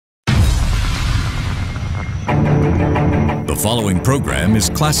following program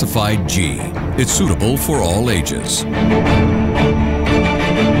is classified G. It's suitable for all ages.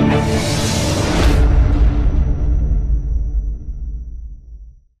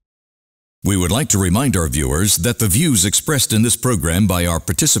 We would like to remind our viewers that the views expressed in this program by our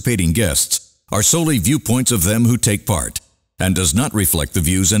participating guests are solely viewpoints of them who take part and does not reflect the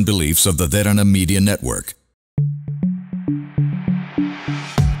views and beliefs of the Derana Media Network.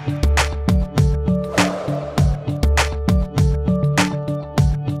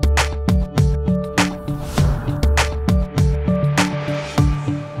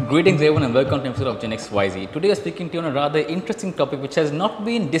 Greetings everyone and welcome to an episode of XYZ. Today we are speaking to you on a rather interesting topic which has not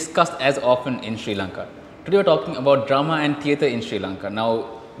been discussed as often in Sri Lanka. Today we are talking about drama and theatre in Sri Lanka.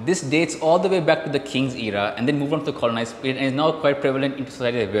 Now this dates all the way back to the King's era and then moved on to the colonized period and is now quite prevalent in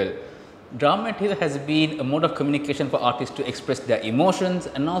society as well. Drama and theatre has been a mode of communication for artists to express their emotions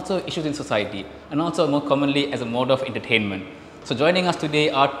and also issues in society, and also more commonly as a mode of entertainment. So joining us today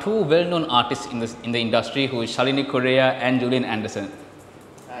are two well-known artists in the industry, who is Shalini Corea and Julian Anderson.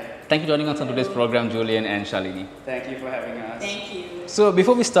 Thank you for joining us on today's program, Julian and Shalini. Thank you for having us. Thank you. So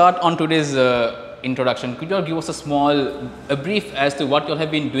before we start on today's introduction, could you all give us a brief as to what you all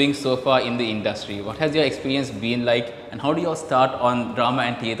have been doing so far in the industry? What has your experience been like, and how do you all start on drama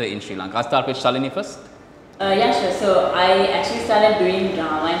and theatre in Sri Lanka? I'll start with Shalini first. Yeah, sure. So I actually started doing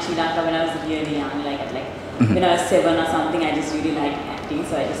drama in Sri Lanka when I was really young, when I was 7 or something. I just really liked acting,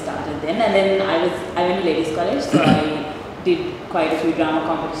 so I just started then. And then I went to ladies college, so I did quite a few drama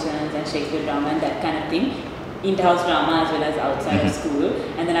competitions and Shakespeare drama and that kind of thing, in-house drama as well as outside of school.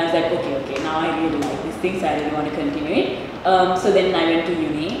 And then I was like, okay, now I really like this thing, so I really want to continue it. So then I went to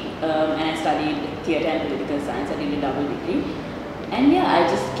uni and I studied theatre and political science. I did a double degree. And yeah, I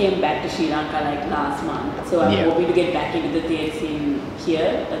just came back to Sri Lanka like last month. So I'm hoping to get back into the theatre scene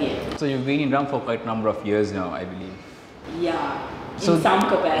here again. So you've been in drama for quite a number of years now, I believe. Yeah. So, in some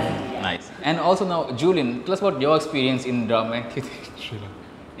capacity, yeah. Nice. And also now, Julian, tell us about your experience in drama and theatre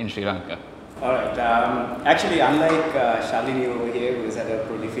in Sri Lanka. Alright, actually unlike Shalini over here, who has had a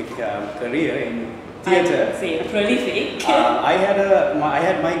prolific career in theatre. I would say prolific. I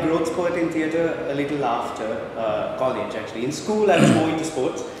had my growth spurt in theatre a little after college actually. In school I was more into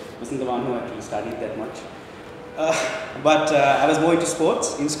sports. I wasn't the one who actually studied that much. But I was more into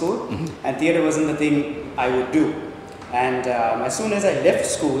sports in school, and theatre wasn't the thing I would do. And as soon as I left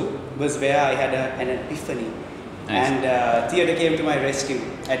school was where I had an epiphany. Nice. And theatre came to my rescue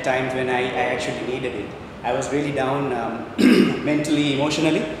at times when I actually needed it. I was really down mentally,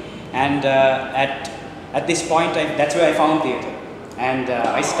 emotionally, and at this point that's where I found theatre. And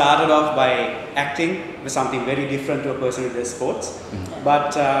I started off by acting. It was something very different to a person who does sports, but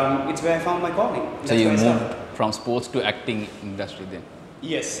it's where I found my calling. So you moved from sports to acting industry then?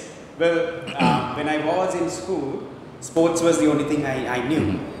 Yes. Well, when I was in school, sports was the only thing I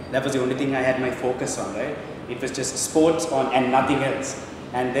knew. That was the only thing I had my focus on, right? It was just sports and nothing else.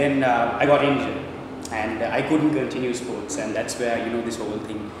 And then I got injured and I couldn't continue sports, and that's where, this whole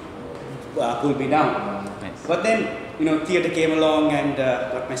thing pulled me down. Nice. But then, theatre came along and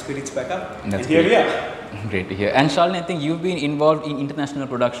got my spirits back up. And here we are. Great to hear. And Shalini, I think you've been involved in international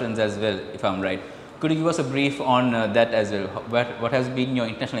productions as well, if I'm right. Could you give us a brief on that as well? What has been your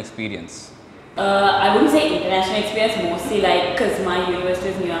international experience? I wouldn't say international experience, mostly because my university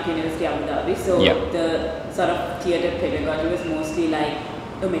is NYU Abu Dhabi, so the sort of theatre pedagogy was mostly like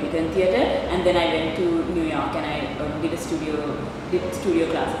American theatre, and then I went to New York and I did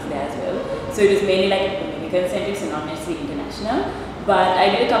studio classes there as well. So it was mainly like American centric, so not necessarily international. But I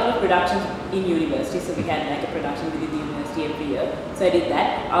did a couple of productions in university, so we had like a production within the university every year. So I did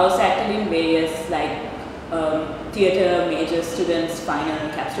that. I also acted in various theatre major students' final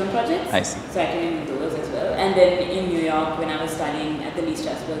capstone projects. I see. So I acted in those as well. And then in New York, when I was studying at the Lee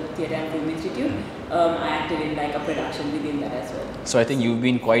Strasberg Theatre and Film Institute, I acted in like a production within that as well. So I think you've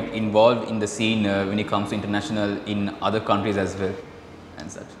been quite involved in the scene when it comes to international in other countries as well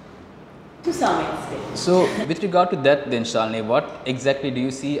and such. To some extent. So with regard to that then, Shalini, what exactly do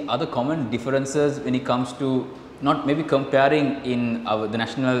you see are the common differences when it comes to not maybe comparing in the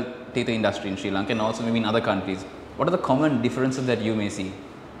national theatre industry in Sri Lanka and also maybe in other countries? What are the common differences that you may see?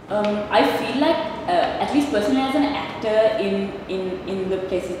 I feel like, at least personally as an actor in the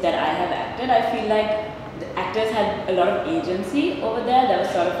places that I have acted, I feel like the actors had a lot of agency over there. There was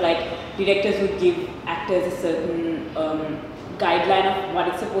sort of like directors would give actors a certain guideline of what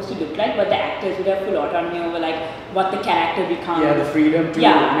it's supposed to look like, but the actors would have full autonomy over like what the character becomes. Yeah, the freedom to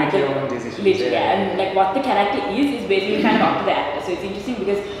make your own decisions. And like what the character is basically kind of up to the actor. So it's interesting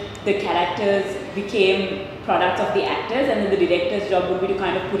because the characters became products of the actors, and then the director's job would be to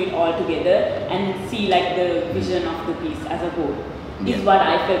kind of put it all together and see like the vision of the piece as a whole. Is what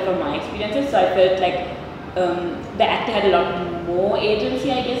I felt from my experiences. So I felt like the actor had a lot more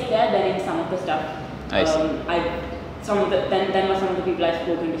agency, I guess, there than in some of the stuff. I see. Some of the people I've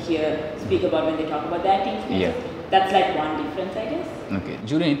spoken to here speak about when they talk about the acting experiences. Yeah. That's like one difference, I guess. Okay.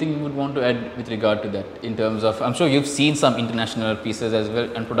 Julian, anything you would want to add with regard to that in terms of, I'm sure you've seen some international pieces as well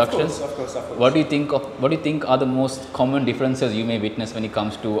and productions. Of course. What do you think are the most common differences you may witness when it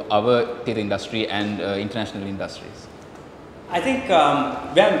comes to our theatre industry and international industries? I think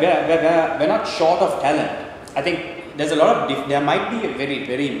we're not short of talent. I think there's a lot of there might be a very,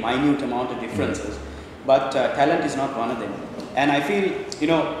 very minute amount of differences, but talent is not one of them. And I feel,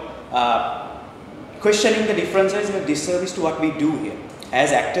 questioning the differences is a disservice to what we do here.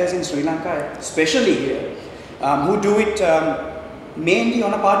 As actors in Sri Lanka, especially here, who do it mainly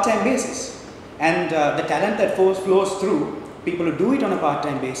on a part-time basis. And the talent that flows through people who do it on a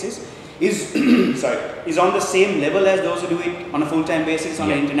part-time basis is is on the same level as those who do it on a full-time basis on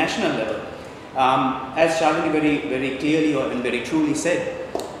an international level. As Shalini very, very clearly and very truly said,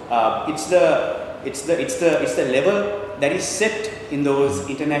 it's the level that is set in those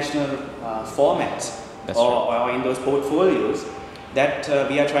international formats or in those portfolios that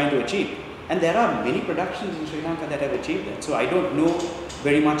we are trying to achieve. And there are many productions in Sri Lanka that have achieved that. So I don't know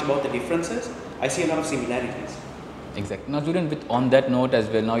very much about the differences. I see a lot of similarities. Exactly. Now, Julian, on that note as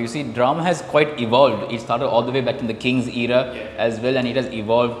well, now you see drama has quite evolved. It started all the way back in the King's era as well, and it has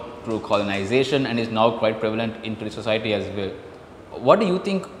evolved through colonization and is now quite prevalent into the society as well. What do you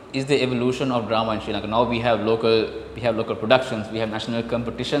think is the evolution of drama in Sri Lanka? Now we have local productions, we have national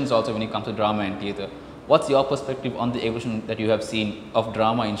competitions also when it comes to drama and theatre. What's your perspective on the evolution that you have seen of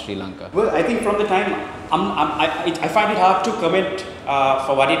drama in Sri Lanka? Well, I think from the time, I find it hard to comment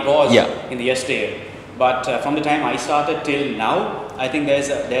for what it was in the yesteryear. But from the time I started till now, I think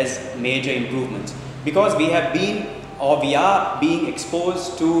there's major improvements. Because we have been, or we are being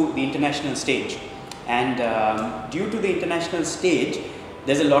exposed to the international stage. And due to the international stage,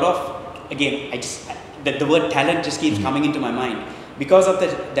 there's a lot of, again, the word talent just keeps coming into my mind. Because of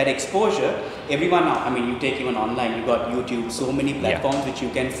that exposure, everyone now, I mean, you take even online, you got YouTube, so many platforms which you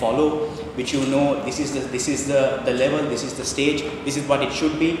can follow, which you know, this is the level, this is the stage, this is what it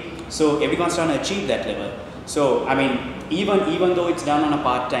should be. So everyone's trying to achieve that level. So I mean, even though it's done on a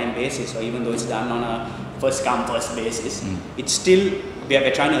part-time basis, or even though it's done on a first come first basis, it's still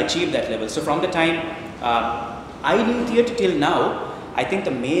we're trying to achieve that level. So from the time I knew theatre till now, I think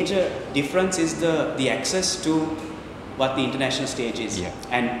the major difference is the access to what the international stage is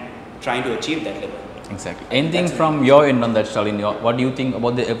and trying to achieve that level. Exactly. Anything from your end on that, Shalini? What do you think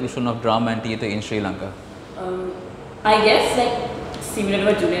about the evolution of drama and theatre in Sri Lanka? I guess like similar to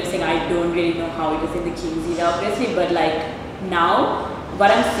what Julian is saying, I don't really know how it is in the King's era obviously, but like now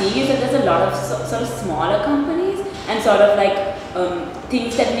what I'm seeing is that there's a lot of sort of smaller companies and sort of like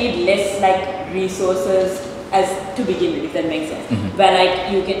things that need less like resources as to begin with, if that makes sense. Where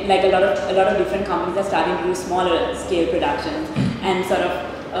like you get like a lot of different companies are starting to do smaller scale productions and sort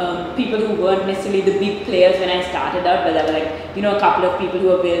of people who weren't necessarily the big players when I started out, but there were like, a couple of people who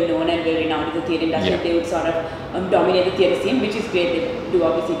are well known and well renowned in the theatre industry. They would sort of dominate the theatre scene, which is great. They do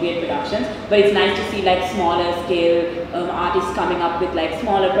obviously great productions, but it's nice to see like smaller scale artists coming up with like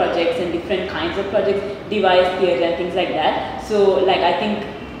smaller projects and different kinds of projects, devised theatre and things like that. So like I think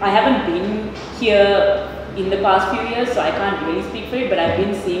I haven't been here in the past few years, so I can't really speak for it, but I've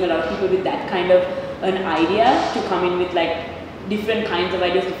been seeing a lot of people with that kind of an idea to come in with like different kinds of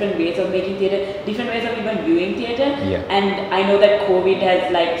ideas, different ways of making theatre, different ways of even viewing theatre. And I know that COVID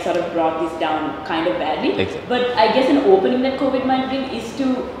has like sort of brought this down kind of badly, but I guess an opening that COVID might bring is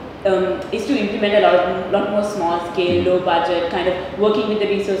to implement a lot more small scale, low budget, kind of working with the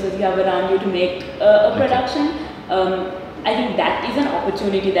resources you have around you to make a production. I think that is an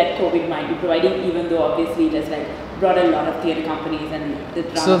opportunity that COVID might be providing, even though obviously it has like brought a lot of theatre companies and the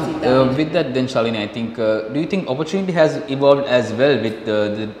drama scene. So with that then, Shalini, I think, do you think opportunity has evolved as well with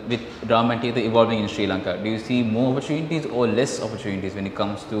with drama and theatre evolving in Sri Lanka? Do you see more opportunities or less opportunities when it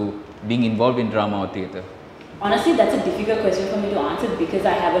comes to being involved in drama or theatre? Honestly, that's a difficult question for me to answer because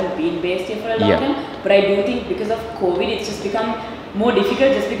I haven't been based here for a long time. But I do think because of COVID, it's just become more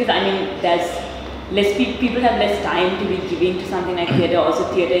difficult just because, I mean, there's less people have less time to be giving to something like theatre. Also,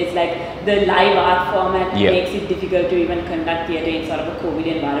 theatre is like the live art format makes it difficult to even conduct theatre in sort of a COVID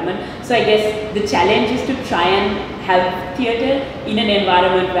environment. So I guess the challenge is to try and have theatre in an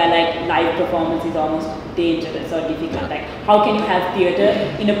environment where like live performance is almost dangerous or difficult. Like how can you have theatre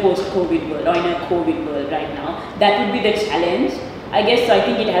in a post-COVID world or in a COVID world right now? That would be the challenge. I guess so. I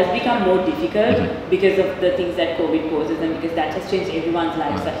think it has become more difficult because of the things that COVID poses, and because that has changed everyone's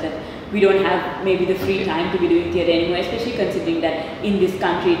life such that we don't have maybe the free time to be doing theatre anymore, especially considering that in this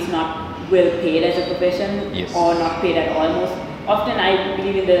country it's not well paid as a profession or not paid at all. Most often I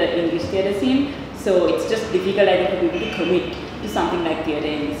believe in the English theatre scene, so it's just difficult I think for people to commit to something like theatre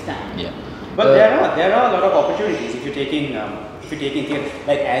in this time. Yeah. But there are a lot of opportunities if you're taking theatre,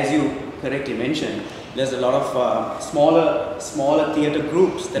 like as you correctly mentioned. There's a lot of smaller theatre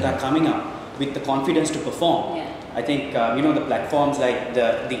groups that are coming up with the confidence to perform. Yeah. I think the platforms like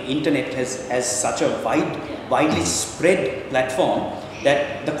the internet has such a widely spread platform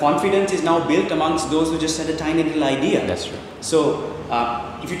that the confidence is now built amongst those who just had a tiny little idea. That's true. So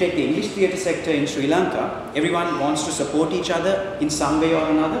if you take the English theatre sector in Sri Lanka, everyone wants to support each other in some way or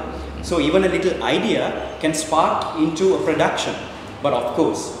another. So even a little idea can spark into a production. But of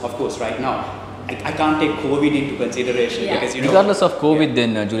course, right now, I can't take COVID into consideration because regardless of COVID,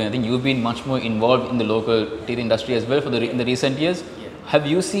 then Julian, I think you've been much more involved in the local theatre industry as well in the recent years. Yeah. Have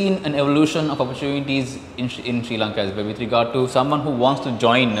you seen an evolution of opportunities in Sri Lanka as well with regard to someone who wants to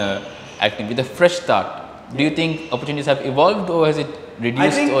join acting with a fresh start? Do you think opportunities have evolved, or has it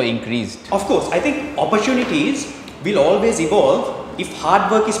reduced or increased? Of course, I think opportunities will always evolve if hard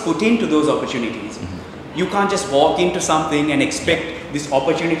work is put into those opportunities. You can't just walk into something and expect this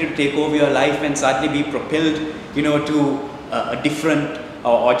opportunity to take over your life and suddenly be propelled, to a different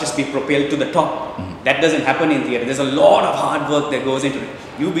or just be propelled to the top. That doesn't happen in theatre. There's a lot of hard work that goes into it.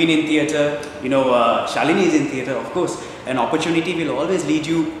 You've been in theatre, Shalini is in theatre, of course. An opportunity will always lead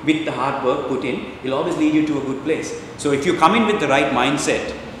you, with the hard work put in, will always lead you to a good place. So if you come in with the right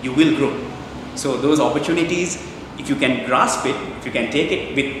mindset, you will grow. So those opportunities, if you can grasp it, if you can take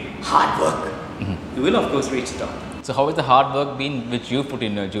it with hard work, you will of course reach the top. So how has the hard work been which you put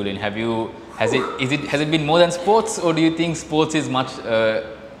in, Julian? Has it been more than sports, or do you think sports is much?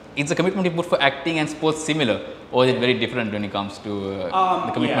 Is the commitment you put for acting and sports similar, or is it very different when it comes to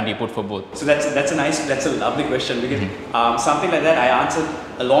the commitment you put for both? So that's a lovely question, because something like that I answered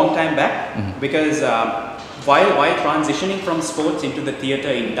a long time back, because while transitioning from sports into the theatre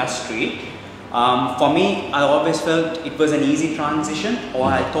industry, for me, I always felt it was an easy transition, or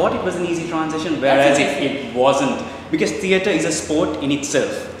I thought it was an easy transition, whereas it wasn't, because theatre is a sport in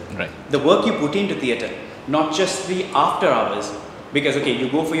itself. Right. The work you put into theatre, not just the after hours, because you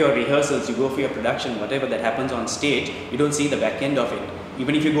go for your rehearsals, you go for your production, whatever that happens on stage, you don't see the back end of it.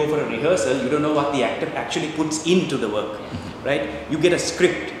 Even if you go for a rehearsal, you don't know what the actor actually puts into the work, right? You get a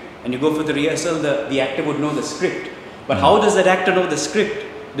script and you go for the rehearsal, the actor would know the script. But how does that actor know the script?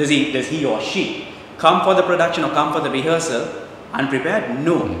 Does he or she come for the production or come for the rehearsal unprepared?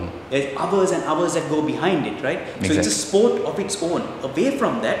 No. There's hours and hours that go behind it, right? Exactly. So it's a sport of its own. Away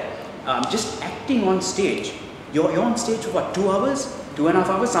from that, just acting on stage. You're on stage for what, 2 hours, 2.5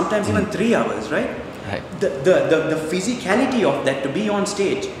 hours, sometimes even 3 hours, right? Right. The physicality of that, to be on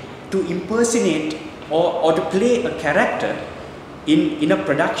stage, to impersonate or to play a character in a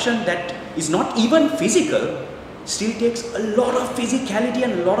production that is not even physical, still takes a lot of physicality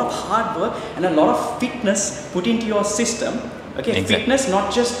and a lot of hard work and a lot of fitness put into your system. Okay, exactly. Fitness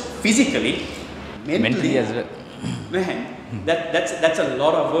not just physically, mentally as well. Man, that's a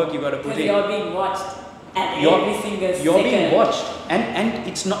lot of work you got to put in. Because you're being watched at every single second. You're being watched, and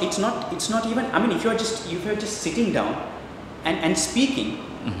it's not even. I mean, if you're just sitting down and speaking,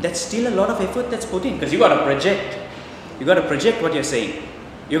 that's still a lot of effort that's put in, because you got to project. You got to project what you're saying.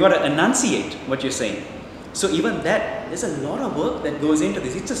 You got to enunciate what you're saying. So even that, there's a lot of work that goes into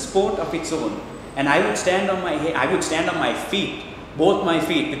this. It's a sport of its own. And I would stand on my feet, both my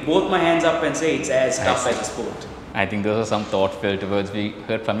feet, with both my hands up, and say it's as tough as a sport. I think those are some thought-filled words we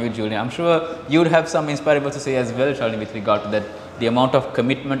heard from you, Julian. I'm sure you would have some inspirational to say as well, Shalini, with regard to that, the amount of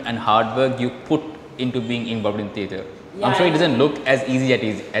commitment and hard work you put into being involved in theatre. Yeah, I'm sure it doesn't look as easy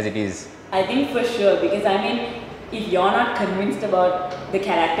as it is. I think for sure, because I mean, if you're not convinced about the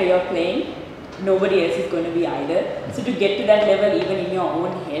character you're playing, nobody else is going to be either. So to get to that level, even in your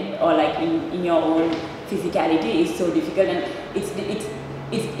own head or like in your own physicality, is so difficult, and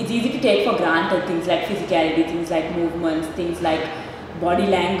it's easy to take for granted things like physicality, things like movements, things like body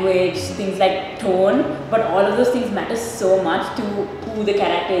language, things like tone, but all of those things matter so much to who the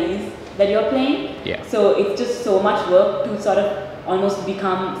character is that you're playing. Yeah. So it's just so much work to sort of almost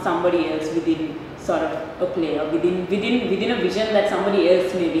become somebody else within sort of a play, or within a vision that somebody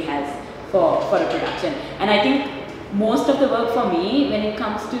else maybe has for a production. And I think most of the work for me, when it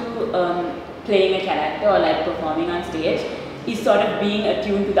comes to playing a character or like performing on stage, is sort of being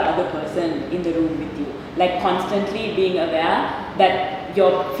attuned to the other person in the room with you, like constantly being aware that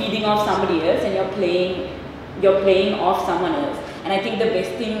you're feeding off somebody else and you're playing off someone else. And I think the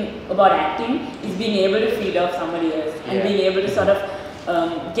best thing about acting is being able to feed off somebody else and being able to sort of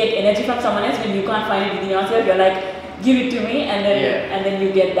get energy from someone else when you can't find it within yourself. You're like, give it to me, and then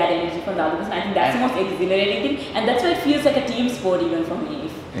you get that energy from the other person. I think that's the most exhilarating thing, and that's why it feels like a team sport even for me.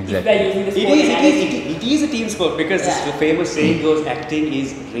 If we're using the sport it is a team sport because the famous saying goes, acting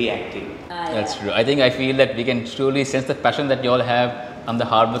is reacting. That's true. I feel that we can truly sense the passion that you all have and the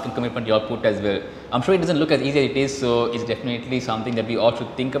hard work and commitment you all put as well. I'm sure it doesn't look as easy as it is, so it's definitely something that we all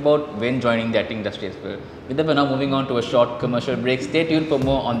should think about when joining the acting industry as well. With that, we're now moving on to a short commercial break. Stay tuned for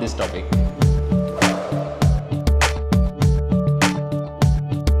more on this topic.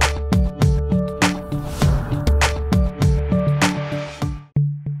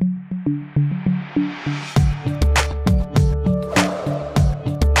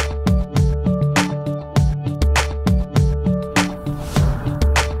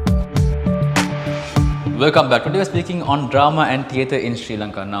 Welcome back. Today we are speaking on drama and theatre in Sri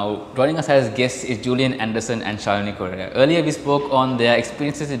Lanka. Now, joining us as guests is Julian Anderson and Shalini Corea. Earlier we spoke on their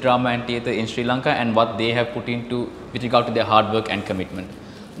experiences in drama and theatre in Sri Lanka and what they have put into with regard to their hard work and commitment.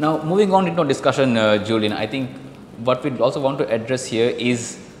 Now, moving on into our discussion, Julian, I think what we also want to address here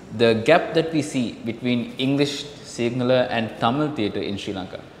is the gap that we see between English, Sinhala and Tamil theatre in Sri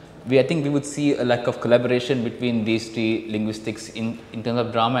Lanka. I think we would see a lack of collaboration between these three linguistics in terms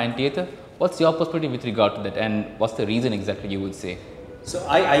of drama and theatre. What's your perspective with regard to that, and what's the reason exactly you would say? So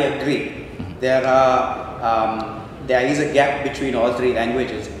I agree. There is a gap between all three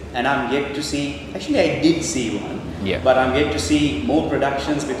languages, and I'm yet to see. Actually, I did see one, but I'm yet to see more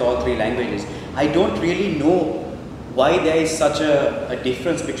productions with all three languages. I don't really know why there is such a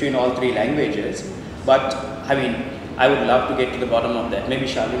difference between all three languages, but I mean, I would love to get to the bottom of that. Maybe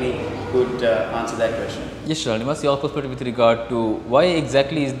Shalini could answer that question. Yes, Shalini, what's your perspective with regard to why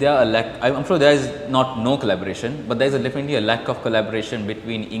exactly is there a lack? I'm sure there is not no collaboration, but there is definitely a lack of collaboration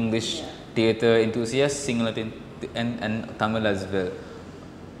between English theatre enthusiasts, Sinhala and Tamil as well.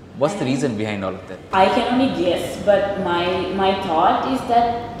 What's the reason behind all of that? I can only guess, but my thought is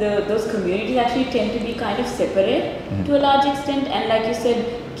that those communities actually tend to be kind of separate to a large extent, and like you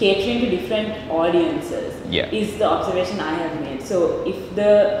said, catering to different audiences is the observation I have made. So if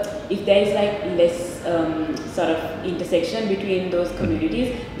there is like less sort of intersection between those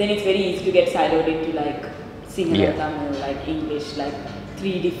communities, then it's very easy to get siloed into like Sinhala, Tamil, like English, like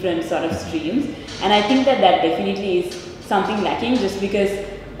three different sort of streams. And I think that definitely is something lacking, just because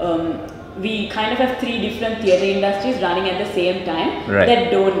we kind of have three different theatre industries running at the same time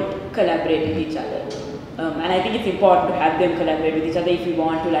that don't collaborate with each other. And I think it's important to have them collaborate with each other if we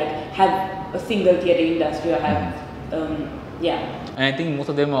want to like have a single theatre industry or have And I think most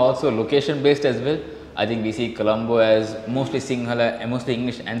of them are also location based as well. I think we see Colombo as mostly Sinhala, mostly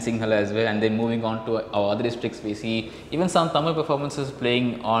English and Sinhala as well, and then moving on to our other districts, we see even some Tamil performances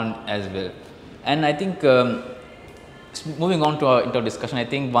playing on as well. And I think moving on to our discussion, I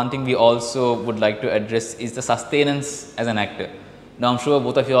think one thing we also would like to address is the sustenance as an actor. Now, I'm sure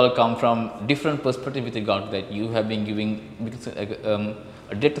both of you all come from different perspectives with regard to that. You have been giving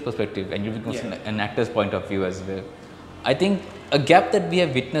a director's perspective, and you've been an actor's point of view as well. I think a gap that we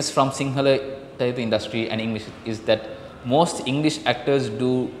have witnessed from Sinhala theatre industry and English is that most English actors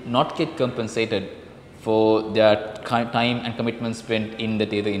do not get compensated for their time and commitment spent in the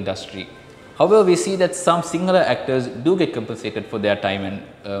theatre industry. However, we see that some Sinhala actors do get compensated for their time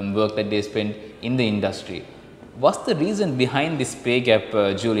and work that they spend in the industry. What's the reason behind this pay gap,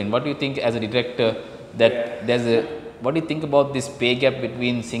 Julian? What do you think as a director that what do you think about this pay gap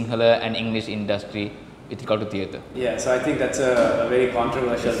between Sinhala and English industry with regard to theatre? Yeah, so I think that's a very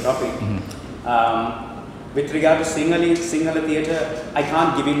controversial topic. With regard to Sinhala theatre, I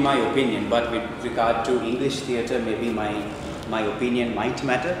can't give in my opinion, but with regard to English theatre, maybe my opinion might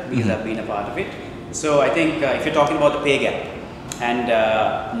matter because I've been a part of it. So I think if you're talking about the pay gap and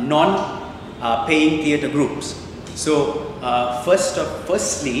non-paying theatre groups, so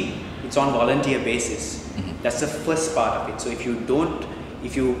firstly, it's on volunteer basis. That's the first part of it. So if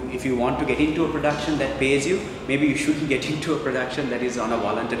you want to get into a production that pays you, maybe you shouldn't get into a production that is on a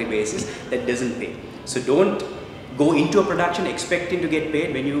voluntary basis that doesn't pay. So don't go into a production expecting to get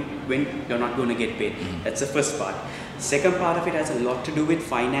paid when you're not going to get paid. That's the first part. Second part of it has a lot to do with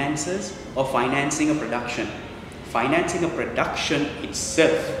finances or financing a production. Financing a production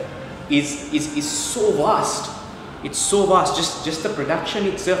itself is so vast. It's so vast. Just the production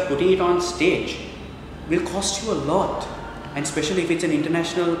itself, putting it on stage, will cost you a lot. And especially if it's an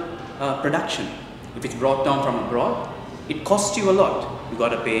international production, if it's brought down from abroad, it costs you a lot. You got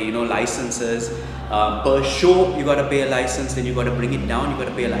to pay, licenses per show. You got to pay a license. Then you got to bring it down. You got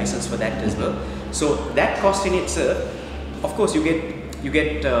to pay a license for that as well. So that cost in itself of course, you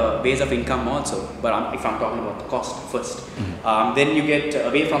get ways of income also. But if I'm talking about the cost first, then you get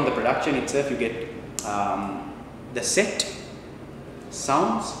away from the production itself. You get the set,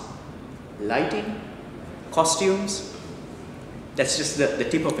 sounds, lighting, costumes. That's just the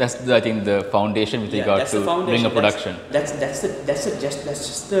tip of it. That's I think the foundation with regard to bring a production. That's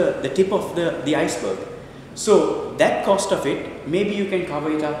just the tip of the iceberg. So that cost of it, maybe you can cover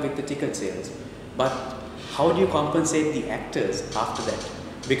it up with the ticket sales, but how do you compensate the actors after that?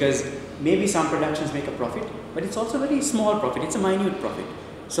 Because maybe some productions make a profit, but it's also a very small profit. It's a minute profit.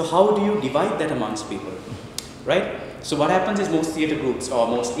 So how do you divide that amongst people, right? So what happens is most theatre groups or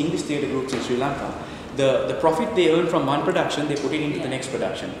most English theatre groups in Sri Lanka, the profit they earn from one production, they put it into the next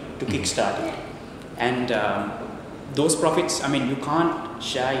production to kickstart it. And those profits, I mean, you can't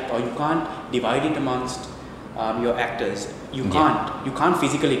share it or you can't divide it amongst your actors. You can't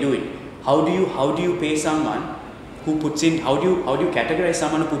physically do it. How do you pay someone who puts in, how do you categorize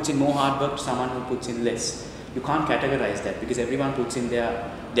someone who puts in more hard work to someone who puts in less? You can't categorize that because everyone puts in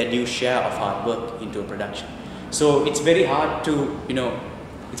their due share of hard work into a production. So it's very hard to,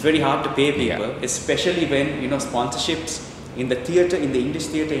 pay people, especially when, sponsorships in the theatre, in the English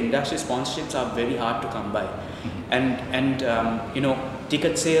theatre industry, sponsorships are very hard to come by. And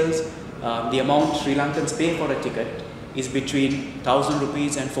ticket sales, the amount Sri Lankans pay for a ticket is between 1,000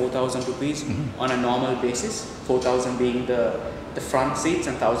 rupees and 4,000 rupees on a normal basis, 4,000 being the front seats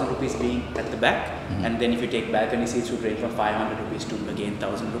and 1,000 rupees being at the back. And then if you take balcony seats, would range from 500 rupees to again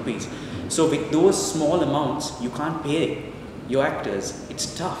 1,000 rupees. So with those small amounts, you can't pay your actors.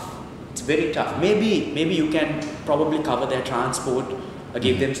 It's tough. It's very tough. Maybe you can probably cover their transport or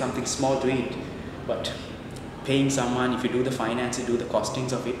give them something small to eat, but paying someone, if you do the finance, you do the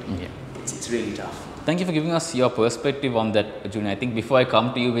costings of it, it's really tough. Thank you for giving us your perspective on that, Julian. I think before I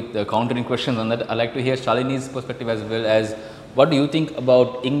come to you with the countering questions on that, I'd like to hear Shalini's perspective as well as what do you think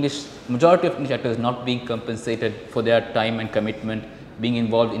about majority of English actors not being compensated for their time and commitment being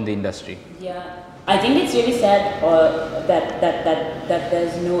involved in the industry? Yeah, I think it's really sad that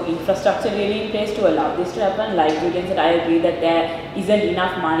there's no infrastructure really in place to allow this to happen. Like Julian said, I agree that there isn't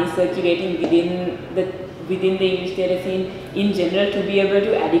enough money circulating within the English theatre scene in general to be able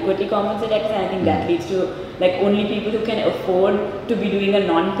to adequately compensate actors. And I think that leads to like only people who can afford to be doing a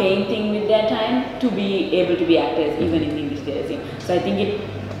non-paying thing with their time to be able to be actors even in the English theatre scene. So I think it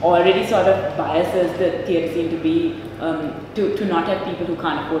already sort of biases the theatre scene to be to not have people who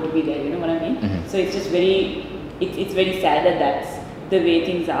can't afford to be there. You know what I mean? So it's just it's very sad that that's the way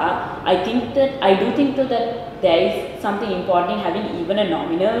things are. I do think though that there is something important in having even a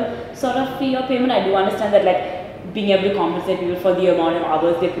nominal sort of fee or payment. I do understand that like being able to compensate people for the amount of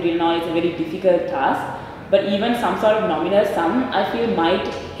hours they put in and all is a very difficult task. But even some sort of nominal sum, I feel might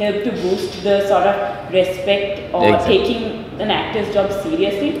help to boost the sort of respect or taking an actor's job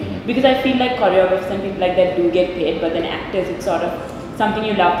seriously. Because I feel like choreographers and people like that do get paid, but then actors, it's sort of something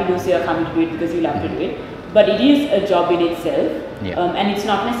you love to do, so you're coming to do it because you love to do it. But it is a job in itself, and it's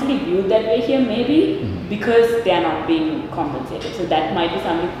not necessarily viewed that way here, maybe because they are not being compensated. So that might be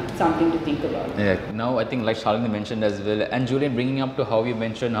something to think about. Yeah. Now I think like Shalini mentioned as well, and Julian bringing up to how you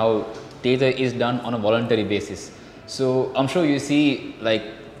mentioned how theatre is done on a voluntary basis. So I'm sure you see like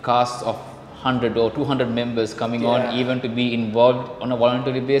casts of 100 or 200 members coming on even to be involved on a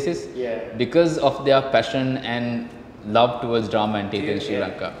voluntary basis because of their passion and love towards drama and theatre in Sri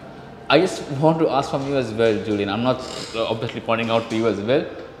Lanka. I just want to ask from you as well, Julian. I'm not obviously pointing out to you as well,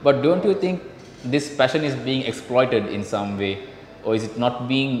 but don't you think this passion is being exploited in some way, or is it not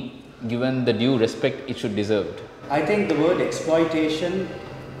being given the due respect it should deserve? I think the word exploitation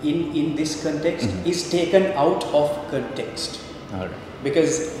in this context is taken out of context.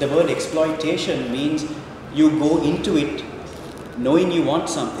 Because the word exploitation means you go into it knowing you want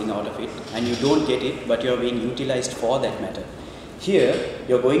something out of it and you don't get it, but you're being utilized for that matter. Here,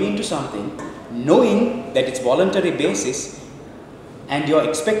 you're going into something knowing that it's voluntary basis and you're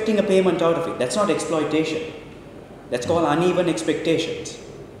expecting a payment out of it. That's not exploitation. That's called uneven expectations.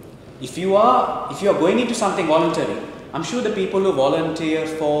 If you're going into something voluntary, I'm sure the people who volunteer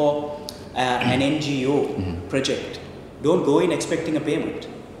for an NGO project don't go in expecting a payment.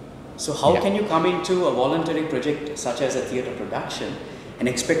 So how can you come into a voluntary project such as a theatre production and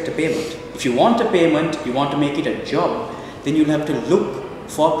expect a payment? If you want a payment, you want to make it a job, then you'll have to look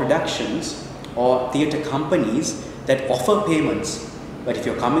for productions or theatre companies that offer payments. But if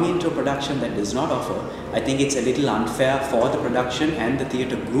you're coming into a production that does not offer, I think it's a little unfair for the production and the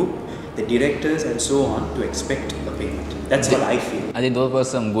theatre group, the directors and so on, to expect a payment. That's what I feel. I think those were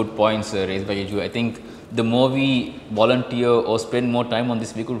some good points raised by Ju. I think the more we volunteer or spend more time on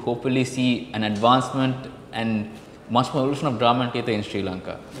this, we could hopefully see an advancement and much more evolution of drama and theatre in Sri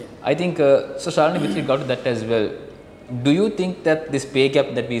Lanka. Yeah. I think, so Shalini, with regard to that as well, do you think that this pay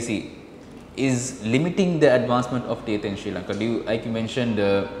gap that we see is limiting the advancement of theatre in Sri Lanka? Do you, like you mentioned,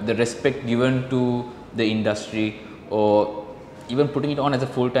 the respect given to the industry or even putting it on as a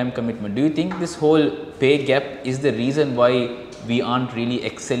full-time commitment, do you think this whole pay gap is the reason why we aren't really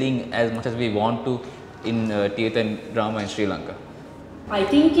excelling as much as we want to in theatre and drama in Sri Lanka? I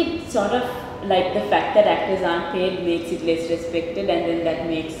think it's sort of like the fact that actors aren't paid makes it less respected, and then that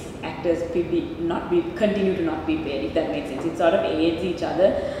makes actors continue to not be paid, if that makes sense. It sort of aids each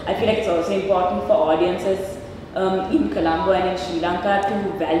other. I feel like it's also important for audiences in Colombo and in Sri Lanka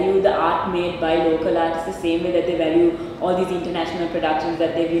to value the art made by local artists the same way that they value all these international productions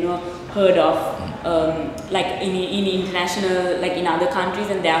that they've heard of, like in international, like in other countries,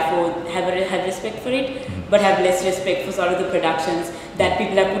 and therefore have respect for it, but have less respect for sort of the productions that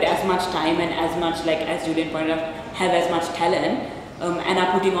people have put as much time and as much, like as Julian pointed out, have as much talent, and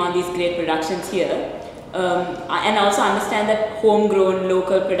are putting on these great productions here. And also understand that homegrown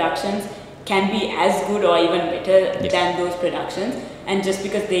local productions can be as good or even better than those productions, and just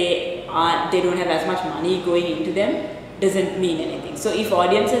because they don't have as much money going into them doesn't mean anything. So if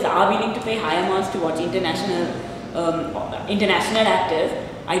audiences are willing to pay high amounts to watch international actors,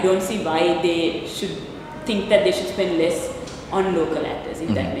 I don't see why they should think that they should spend less on local actors, if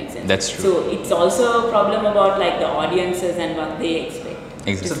that makes sense. That's true. So it's also a problem about like the audiences and what they expect.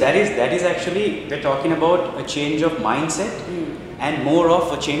 Exactly. So that is actually, we're talking about a change of mindset and more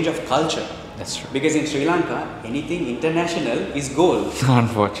of a change of culture. That's true. Because in Sri Lanka, anything international is gold.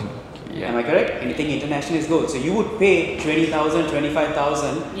 Unfortunately. Yeah. Am I correct? Anything international is gold. So you would pay 20,000,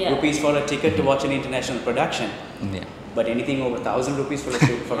 25,000 rupees for a ticket to watch an international production. Yeah. But anything over 1,000 rupees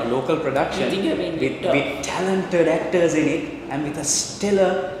for a local production with talented actors in it and with a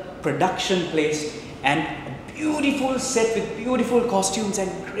stellar production placed and a beautiful set with beautiful costumes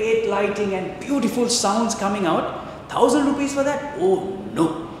and great lighting and beautiful sounds coming out, 1,000 rupees for that? Oh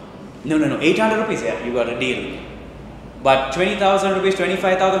no. No. 800 rupees, yeah, you got a deal. But 20,000 rupees,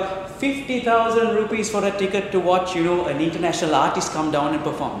 25,000, 50,000 rupees for a ticket to watch, an international artist come down and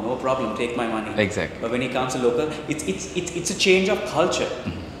perform. No problem, take my money. Exactly. But when it comes to local, it's a change of culture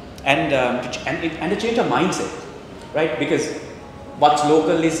and a change of mindset, right? Because what's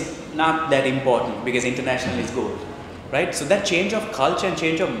local is not that important because international is gold, right? So that change of culture and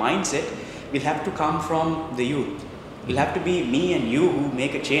change of mindset will have to come from the youth. It'll have to be me and you who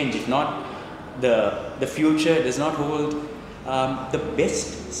make a change. If not, the future does not hold the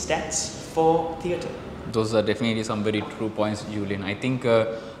best stats for theatre. Those are definitely some very true points, Julian. I think,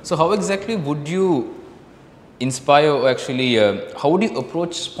 so how exactly would you inspire or actually, how would you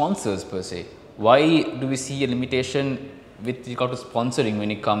approach sponsors per se? Why do we see a limitation with regard to sponsoring when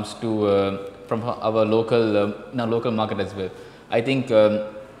it comes to from our local market as well? I think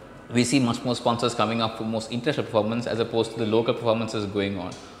we see much more sponsors coming up for most international performance as opposed to the local performances going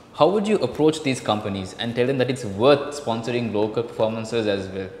on. How would you approach these companies and tell them that it's worth sponsoring local performances as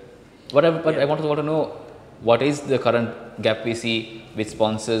well? I want to know, what is the current gap we see with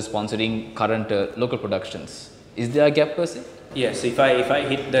sponsors sponsoring current local productions? Is there a gap per se? Yes, if I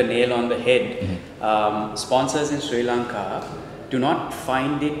hit the nail on the head, sponsors in Sri Lanka do not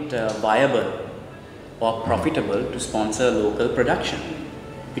find it viable or profitable to sponsor a local production,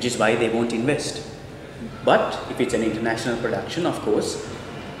 which is why they won't invest. But if it's an international production, of course,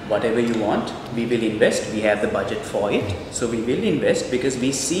 whatever you want, we will invest. We have the budget for it, so we will invest because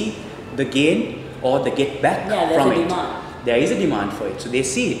we see the gain or the get back from it. Demand. There is a demand for it, so they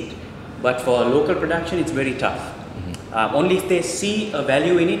see it. But for a local production, it's very tough. Only if they see a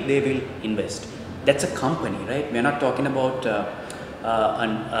value in it, they will invest. That's a company, right? We're not talking about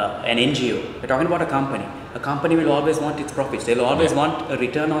an NGO. We're talking about a company. A company will always want its profits. They'll always want a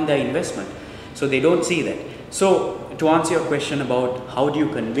return on their investment. So they don't see that. So to answer your question about how do you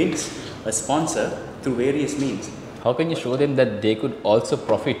convince a sponsor, through various means. How can you show them that they could also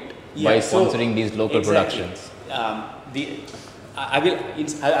profit by sponsoring these local productions? I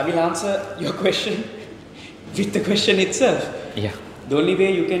will answer your question with the question itself. Yeah. The only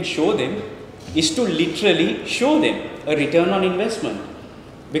way you can show them is to literally show them a return on investment.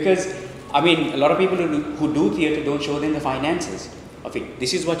 Because, I mean, a lot of people who do theatre don't show them the finances of it.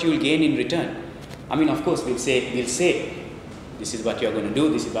 This is what you will gain in return. I mean, of course, we'll say, this is what you're going to do,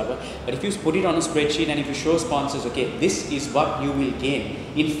 this is what, but if you put it on a spreadsheet and if you show sponsors, okay, this is what you will gain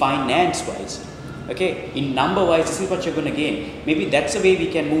in finance-wise, okay, in number-wise, this is what you're going to gain. Maybe that's the way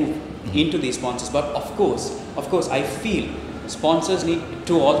we can move into these sponsors. But of course, I feel sponsors need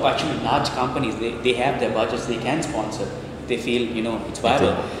to all, actually large companies, they have their budgets, they can sponsor. They feel, it's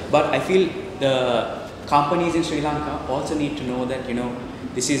viable. But I feel companies in Sri Lanka also need to know that,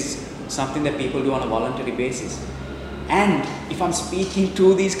 this is something that people do on a voluntary basis. And if I'm speaking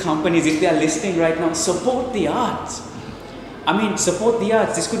to these companies, if they are listening right now, support the arts. I mean, support the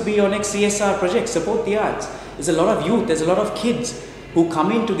arts. This could be your next CSR project. Support the arts. There's a lot of youth, there's a lot of kids who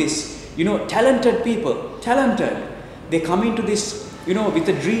come into this, talented people, talented. They come into this, with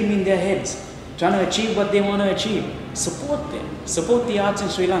a dream in their heads, trying to achieve what they want to achieve. Support them. Support the arts in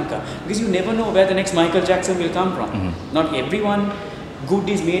Sri Lanka. Because you never know where the next Michael Jackson will come from. Not everyone good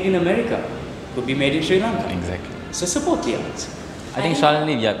is made in America. Could be made in Sri Lanka. Exactly. So support the arts. I think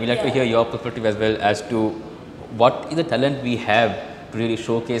Shalini, we'd like to hear your perspective as well as to what is the talent we have to really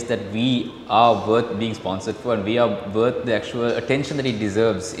showcase that we are worth being sponsored for and we are worth the actual attention that it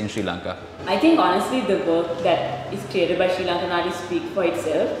deserves in Sri Lanka. I think honestly the work that is created by Sri Lankan artists speak for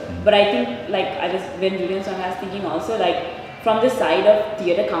itself. But I think when Julian song I was thinking also from the side of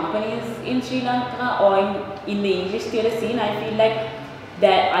theatre companies in Sri Lanka or in the English theatre scene, I feel like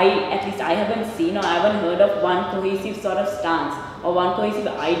that at least I haven't seen or I haven't heard of one cohesive sort of stance or one cohesive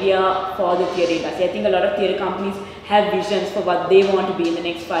idea for the theatre industry. I think a lot of theatre companies have visions for what they want to be in the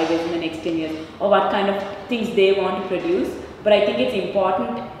next 5 years, in the next 10 years, or what kind of things they want to produce. But I think it's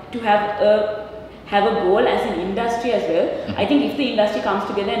important to have a goal as an industry as well. I think if the industry comes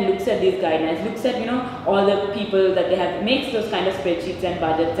together and looks at these guidelines, looks at all the people that they have, makes those kind of spreadsheets and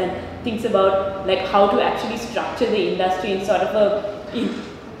budgets and thinks about how to actually structure the industry in sort of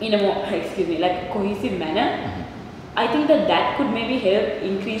in a more cohesive manner, I think that could maybe help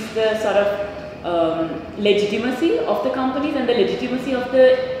increase the sort of legitimacy of the companies and the legitimacy of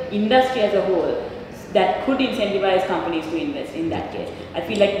the industry as a whole. That could incentivize companies to invest in that case. I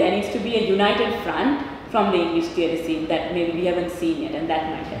feel like there needs to be a united front from the English theatre scene that maybe we haven't seen yet, and that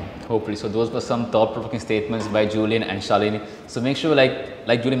might help. Hopefully. So those were some thought-provoking statements by Julian and Shalini. So make sure,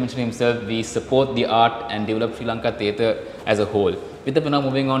 like Julian mentioned himself, we support the art and develop Sri Lanka theatre as a whole. With that, we're now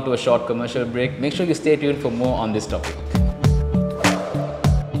moving on to a short commercial break. Make sure you stay tuned for more on this topic.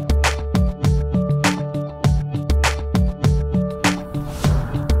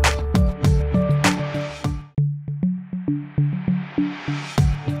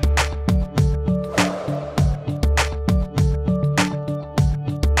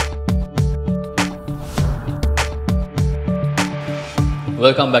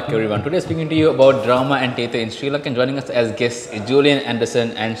 Welcome back everyone. Today speaking to you about drama and theatre in Sri Lanka, and joining us as guests is Julian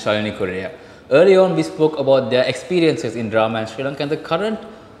Anderson and Shalini Corea. Earlier on we spoke about their experiences in drama in Sri Lanka and the current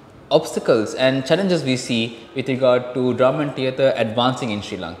obstacles and challenges we see with regard to drama and theatre advancing in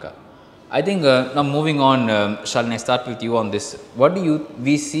Sri Lanka. I think now moving on, Shalini, I start with you on this. What do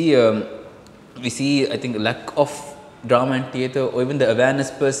we see I think lack of drama and theatre or even the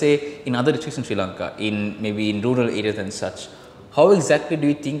awareness per se in other districts in Sri Lanka, maybe in rural areas and such. How exactly do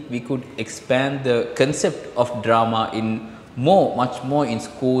you think we could expand the concept of drama in much more in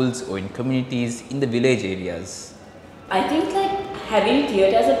schools or in communities, in the village areas? I think having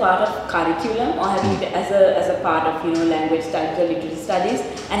theatre as a part of curriculum or having it as a part of language studies or literature studies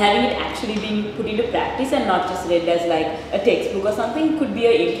and having it actually being put into practice and not just read as a textbook or something could be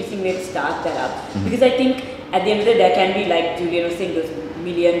an interesting way to start that up. Because I think at the end of the day there can be, like Julian was saying, those $1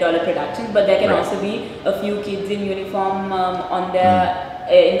 million productions, but there can also be a few kids in uniform on their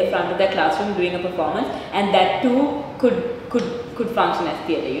in the front of their classroom doing a performance, and that too could function as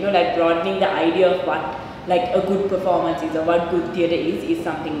theatre. Broadening the idea of what a good performance is or what good theatre is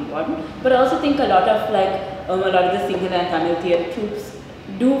something important. But I also think a lot of the Sinhala and Tamil theatre troupes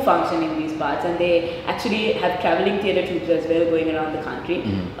do function in these parts, and they actually have travelling theatre troupes as well going around the country.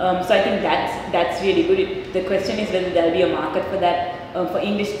 So I think that's really good. The question is whether there will be a market for that, for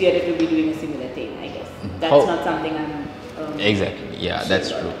English theatre to be doing a similar thing, I guess. That's not something I'm exactly, yeah, that's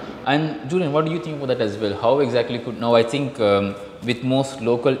true. And Julian, what do you think about that as well? How exactly could, now I think with most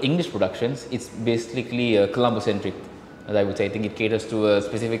local English productions, it's basically Colombo-centric, as I would say. I think it caters to a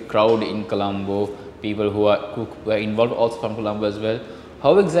specific crowd in Colombo, people who are involved also from Colombo as well.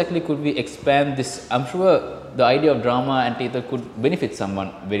 How exactly could we expand this? I'm sure the idea of drama and theatre could benefit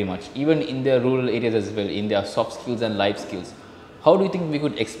someone very much, even in their rural areas as well, in their soft skills and life skills. How do you think we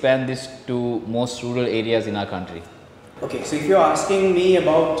could expand this to most rural areas in our country? Okay, so if you're asking me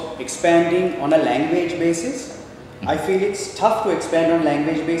about expanding on a language basis, I feel it's tough to expand on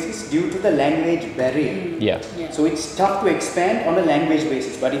language basis due to the language barrier. Yeah. So it's tough to expand on a language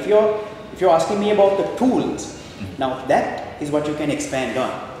basis. But if you're asking me about the tools, now that is what you can expand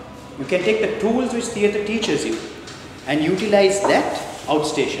on. You can take the tools which theatre teaches you and utilize that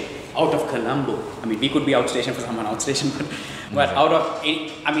outstation, out of Colombo. I mean, we could be outstation for someone outstation, but out of,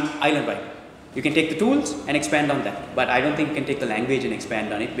 island-wide. You can take the tools and expand on that, but I don't think you can take the language and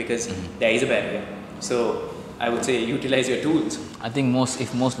expand on it because there is a barrier. So I would say utilize your tools. I think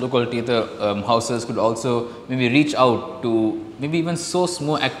if most local theatre houses could also maybe reach out to maybe even source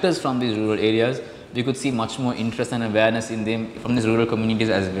more actors from these rural areas, we could see much more interest and awareness in them from these rural communities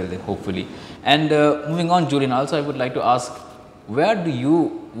as well, then, hopefully. And moving on, Julian, also I would like to ask, where do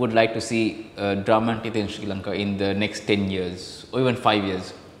you would like to see drama and theatre in Sri Lanka in the next 10 years or even 5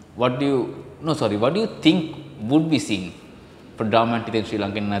 years? What do you think would be seen for drama and theatre in Sri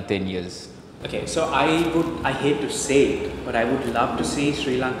Lanka in another 10 years? Okay, so I hate to say it, but I would love to see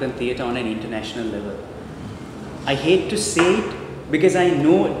Sri Lankan theatre on an international level. I hate to say it because I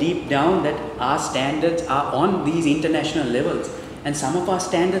know deep down that our standards are on these international levels, and some of our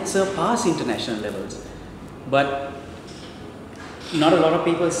standards surpass international levels. But not a lot of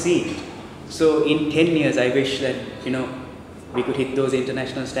people see it. So in 10 years, I wish that, we could hit those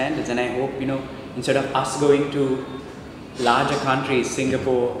international standards, and I hope, instead of us going to larger countries,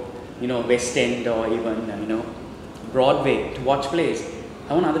 Singapore, West End, or even, Broadway to watch plays,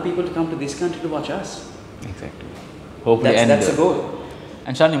 I want other people to come to this country to watch us. Exactly. Hopefully, that's the goal.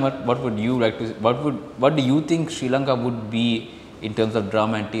 And Shalini, what would you like to? What do you think Sri Lanka would be in terms of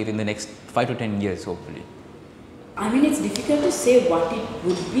drama and theatre in the next 5 to 10 years, hopefully? I mean, it's difficult to say what it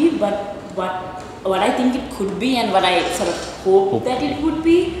would be, but what I think it could be and what I sort of hope that it would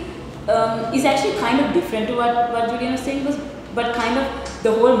be is actually kind of different to what Julian was saying, but kind of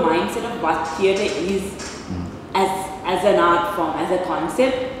the whole mindset of what theatre is as an art form, as a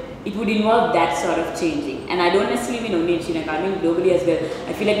concept. It would involve that sort of changing, and I don't necessarily mean only in Sri Lanka, I mean globally as well.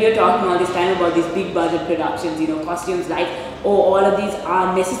 I feel like we are talking all this time about these big budget productions, costumes, lights, all of these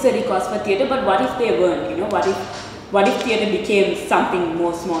are necessary costs for theatre, but what if they weren't, what if theatre became something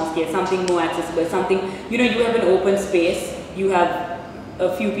more small scale, something more accessible, something, you have an open space, you have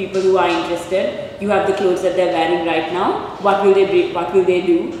a few people who are interested, you have the clothes that they're wearing right now, what will they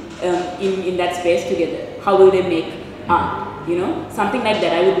do in that space together? How will they make art? Something like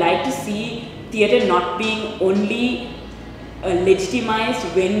that. I would like to see theatre not being only legitimized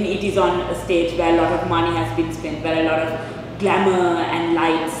when it is on a stage where a lot of money has been spent, where a lot of glamour and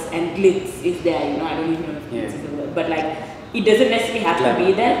lights and glitz is there. I don't even know if glitz is a word, but it doesn't necessarily have to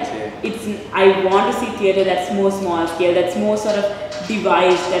be that. I want to see theatre that's more small scale, that's more sort of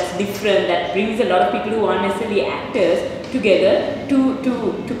devised, that's different, that brings a lot of people who aren't necessarily actors together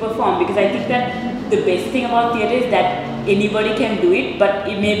to perform, because I think that the best thing about theatre is that anybody can do it, but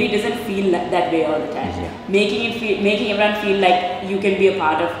it maybe doesn't feel that way all the time. Making everyone feel like you can be a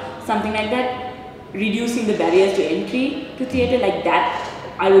part of something like that, reducing the barriers to entry to theatre, like that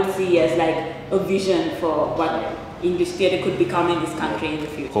I would see as a vision for what English theatre could become in this country in the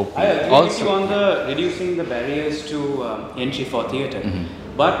future. I agree with you on the reducing the barriers to entry for theatre,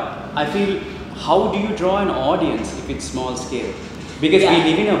 but I feel, how do you draw an audience if it's small scale? Because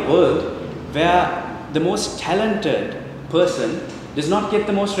we live in a world where the most talented person does not get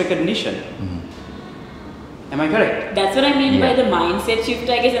the most recognition. Am I correct? That's what I mean by the mindset shift,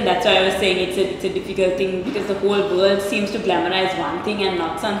 I guess, and that's why I was saying it's a difficult thing, because the whole world seems to glamorize one thing and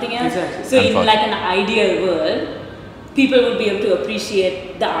not something else. Exactly. So in an ideal world, people would be able to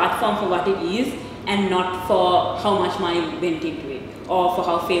appreciate the art form for what it is and not for how much money went into it, or for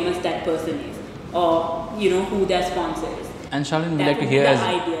how famous that person is, or who their sponsor is. And Shalini, we'd That like to would hear be as the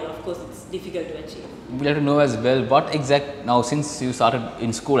ideal. Of course, it's difficult to achieve. we'd like to know as well now, since you started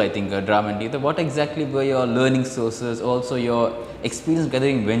in school, I think drama and theatre, what exactly were your learning sources, also your experience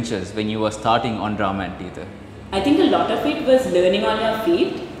gathering ventures when you were starting on drama and theatre? I think a lot of it was learning on your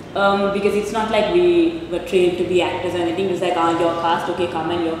feet, because it's not like we were trained to be actors or anything. It was like, you're cast, okay, come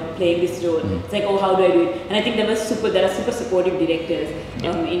and you're playing this role. It's like, how do I do it? And I think there are super supportive directors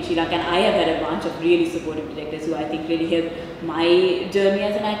in Sri Lanka, and I have had a bunch of really supportive directors who I think really helped my journey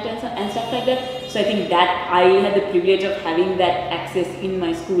as an actor and stuff like that. So I think that I had the privilege of having that access in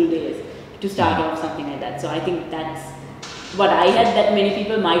my school days to start off something like that. So I think that's what I had that many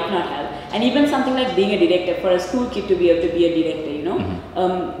people might not have. And even something like being a director, for a school kid to be able to be a director,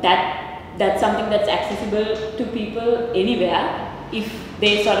 that's something that's accessible to people anywhere if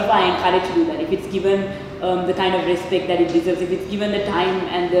they sort of are encouraged to do that. If it's given the kind of respect that it deserves, if it's given the time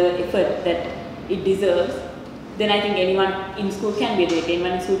and the effort that it deserves, then I think anyone in school can be a director,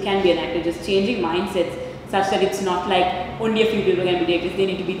 anyone in school can be an actor. Just changing mindsets such that it's not like only a few people can be directors, they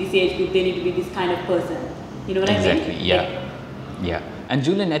need to be this age group, they need to be this kind of person. You know what I mean? Exactly, yeah. And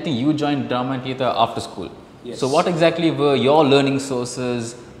Julian, I think you joined drama and theatre after school. Yes. So what exactly were your learning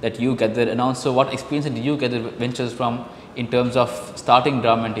sources that you gathered, and also what experience did you gather ventures from in terms of starting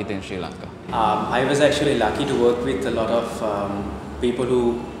drama and theatre in Sri Lanka? I was actually lucky to work with a lot of people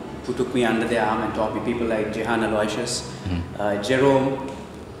who took me under their arm and taught me, people like Jehan Aloysius, Jerome,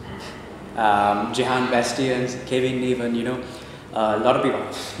 Jehan Bastians, Kevin even, you know, a lot of people,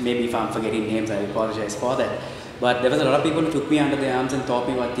 maybe if I'm forgetting names, I apologize for that. But there was a lot of people who took me under their arms and taught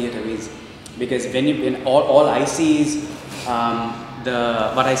me what theatre is. Because when all I see is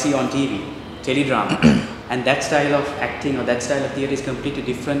what I see on TV, teledrama, and that style of acting or that style of theatre is completely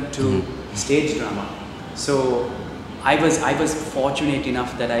different to stage drama. So I was fortunate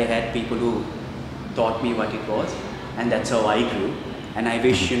enough that I had people who taught me what it was, and that's how I grew. And I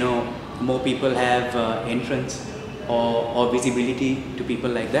wish, you know, more people have entrance or visibility to people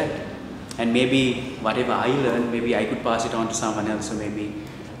like that. And maybe whatever I learned, maybe I could pass it on to someone else, so maybe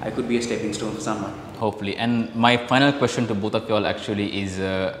I could be a stepping stone for someone. Hopefully. And my final question to both of you all actually is,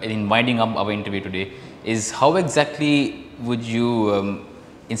 in winding up our interview today, is how exactly would you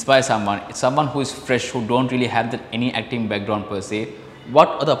inspire someone who is fresh, who don't really have any acting background per se? What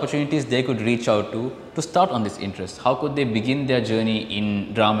are the opportunities they could reach out to start on this interest? How could they begin their journey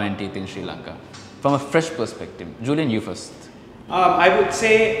in drama and theatre in Sri Lanka? From a fresh perspective. Julian, you first. I would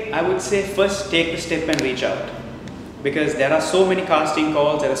say first take the step and reach out, because there are so many casting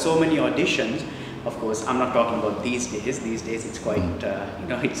calls, there are so many auditions. Of course, I'm not talking about these days. These days it's quite you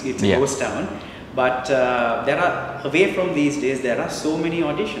know, it's a ghost town. But there are, away from these days, there are so many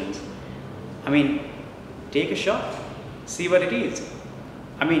auditions. I mean, take a shot, see what it is.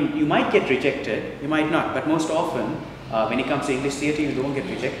 I mean, you might get rejected, you might not, but most often when it comes to English theatre, you don't get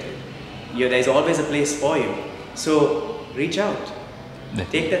rejected. There's always a place for you. So reach out,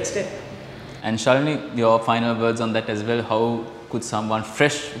 take that step. And Shalini, your final words on that as well. How could someone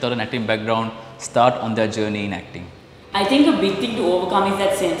fresh without an acting background start on their journey in acting? I think a big thing to overcome is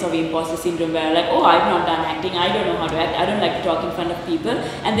that sense of imposter syndrome where like, oh, I've not done acting, I don't know how to act, I don't like to talk in front of people,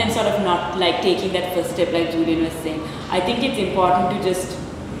 and then sort of not like taking that first step like Julian was saying. I think it's important to just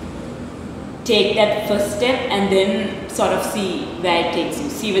take that first step and then sort of see where it takes you,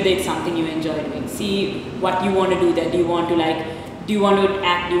 see whether it's something you enjoy doing, see what you want to do there. Do you want to act, do you want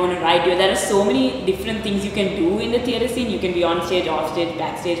to write? There are so many different things you can do in the theatre scene. You can be on stage, off stage,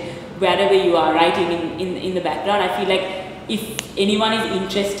 backstage, wherever you are, writing in the background. I feel like if anyone is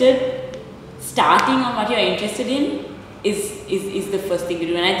interested, starting on what you're interested in is the first thing to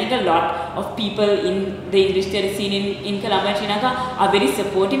do. And I think a lot of people in the English theatre scene in Colombo and Sri Lanka are very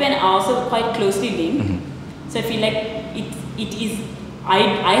supportive and also quite closely linked. So I feel like it is, I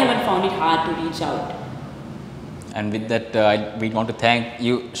haven't found it hard to reach out. And with that, we want to thank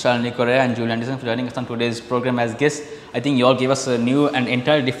you, Shalini Corea and Julian Anderson, for joining us on today's program as guests. I think you all gave us a new and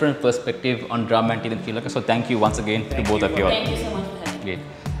entirely different perspective on drama and theatre in Sri Lanka. So thank you once again to both of you all. Thank you so much for having me. Great.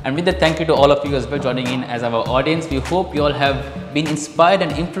 And with that, thank you to all of you as well joining in as our audience. We hope you all have been inspired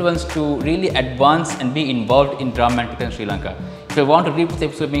and influenced to really advance and be involved in drama and theatre in Sri Lanka. If you want to read this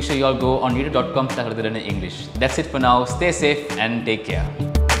episode, make sure you all go on youtube.com/Derana English. That's it for now. Stay safe and take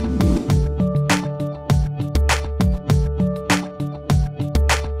care.